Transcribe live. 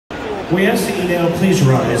We ask that you now please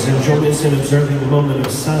rise and join us in observing a moment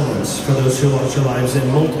of silence for those who lost their lives in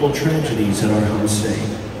multiple tragedies in our home state.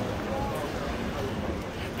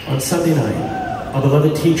 On Sunday night, a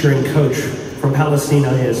beloved teacher and coach from Palestine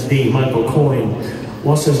ISD, Michael Coyne,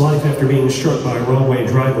 lost his life after being struck by a wrong-way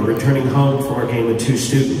driver returning home from our game with 2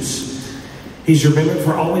 students. He's remembered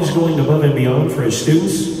for always going above and beyond for his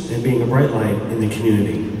students and being a bright light in the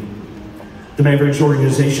community. The Mavericks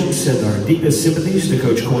organization send our deepest sympathies to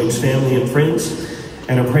Coach Coyne's family and friends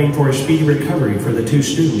and are praying for a speedy recovery for the 2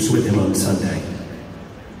 students with him on Sunday.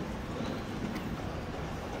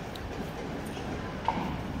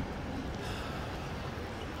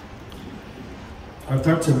 Our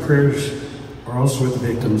thoughts and prayers are also with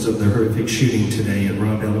the victims of the horrific shooting today at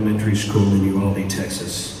Robb Elementary School in Uvalde,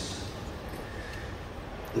 Texas.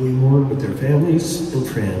 We mourn with their families and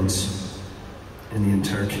friends and the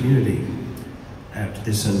entire community after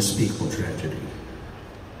this unspeakable tragedy.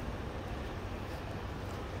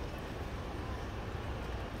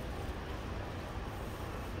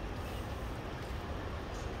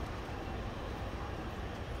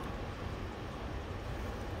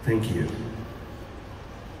 Thank you.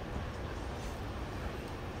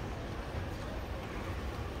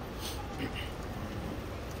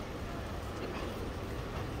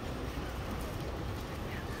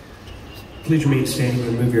 Please remain standing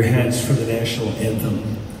and remove your hats for the national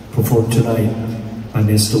anthem performed tonight by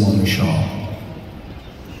Miss Dewana Shaw.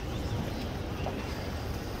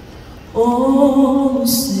 Oh,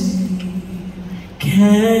 say,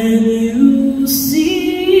 can you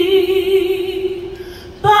see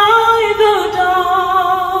by the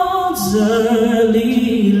dawn's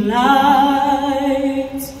early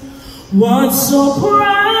light what so proudly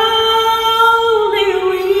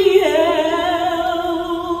we held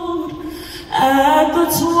at the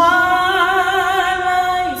twilight's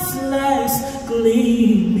last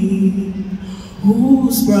gleaming,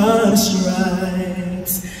 whose broad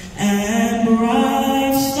stripes and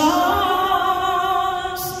bright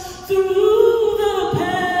stars through the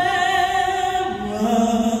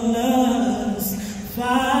perilous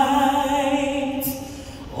fight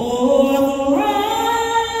o'er the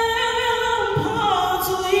ramparts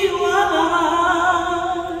we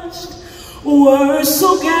watched were so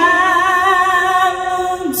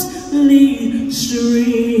gallantly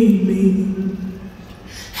streaming.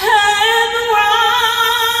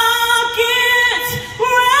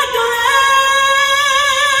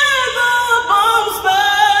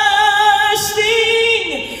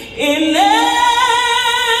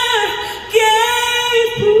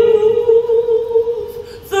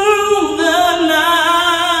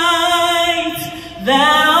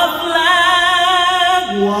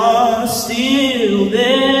 Still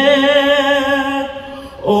there.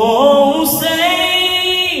 Oh,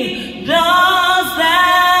 say, does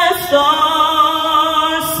that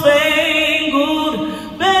star-spangled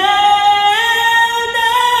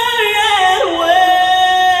banner yet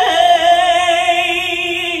wave?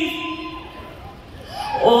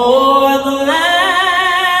 Oh,